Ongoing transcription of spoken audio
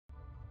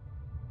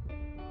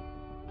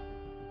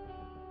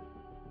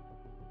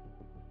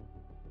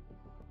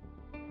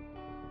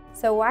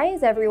So why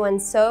is everyone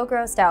so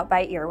grossed out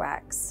by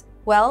earwax?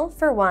 Well,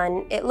 for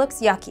one, it looks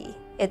yucky.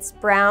 It's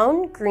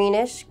brown,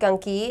 greenish,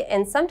 gunky,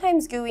 and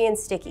sometimes gooey and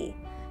sticky.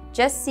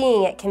 Just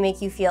seeing it can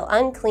make you feel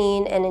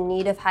unclean and in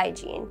need of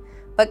hygiene.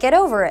 But get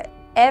over it.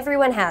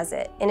 Everyone has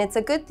it, and it's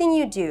a good thing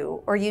you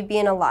do, or you'd be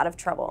in a lot of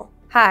trouble.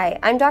 Hi,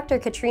 I'm Dr.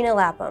 Katrina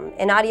Lapham,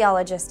 an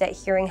audiologist at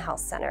Hearing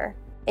Health Center.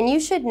 And you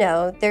should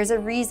know there's a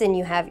reason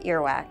you have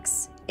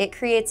earwax. It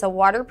creates a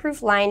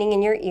waterproof lining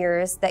in your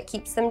ears that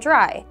keeps them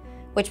dry,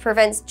 which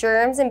prevents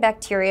germs and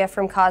bacteria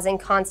from causing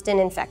constant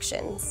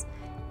infections.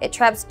 It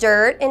traps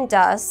dirt and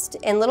dust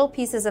and little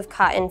pieces of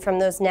cotton from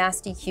those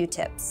nasty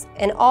Q-tips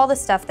and all the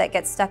stuff that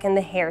gets stuck in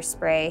the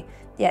hairspray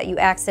that you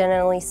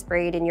accidentally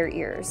sprayed in your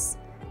ears.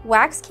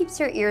 Wax keeps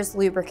your ears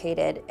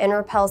lubricated and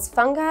repels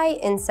fungi,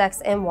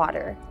 insects, and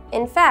water.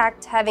 In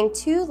fact, having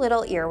too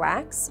little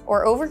earwax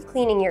or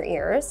over-cleaning your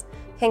ears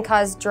can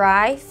cause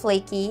dry,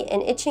 flaky,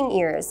 and itching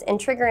ears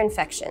and trigger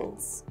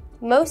infections.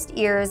 Most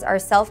ears are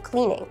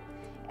self-cleaning.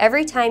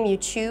 Every time you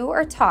chew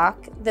or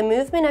talk, the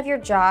movement of your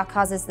jaw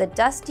causes the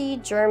dusty,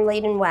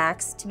 germ-laden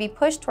wax to be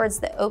pushed towards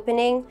the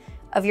opening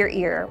of your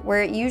ear,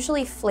 where it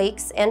usually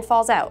flakes and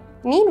falls out.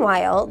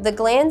 Meanwhile, the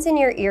glands in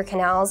your ear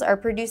canals are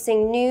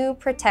producing new,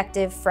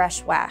 protective,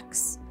 fresh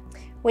wax.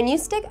 When you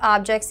stick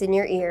objects in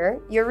your ear,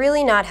 you're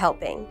really not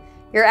helping.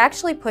 You're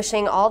actually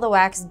pushing all the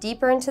wax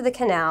deeper into the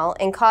canal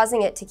and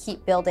causing it to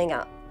keep building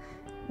up.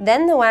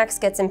 Then the wax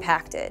gets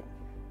impacted.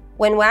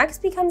 When wax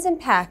becomes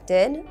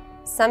impacted,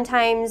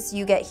 sometimes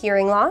you get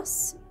hearing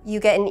loss, you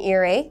get an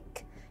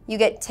earache, you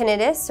get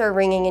tinnitus or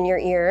ringing in your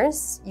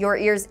ears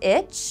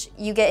itch,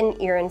 you get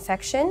an ear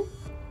infection.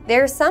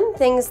 There are some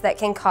things that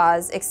can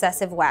cause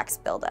excessive wax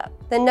buildup.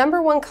 The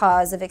 #1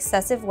 cause of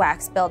excessive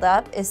wax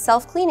buildup is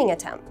self-cleaning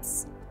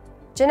attempts.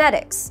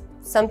 Genetics.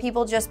 Some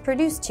people just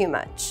produce too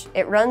much.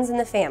 It runs in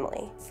the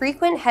family.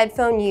 Frequent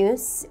headphone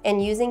use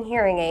and using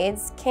hearing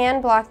aids can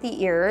block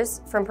the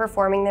ears from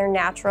performing their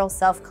natural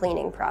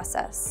self-cleaning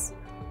process.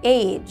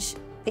 Age.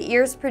 The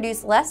ears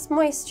produce less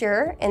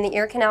moisture and the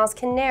ear canals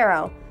can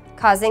narrow,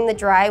 causing the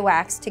dry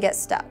wax to get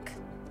stuck.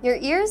 Your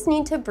ears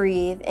need to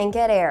breathe and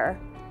get air.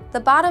 The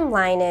bottom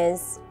line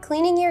is,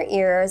 cleaning your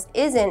ears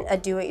isn't a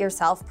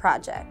do-it-yourself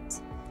project.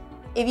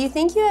 If you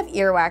think you have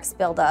earwax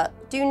buildup,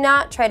 do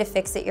not try to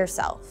fix it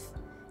yourself.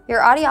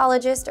 Your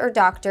audiologist or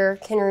doctor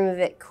can remove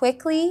it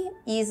quickly,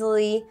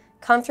 easily,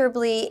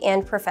 comfortably,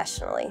 and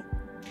professionally.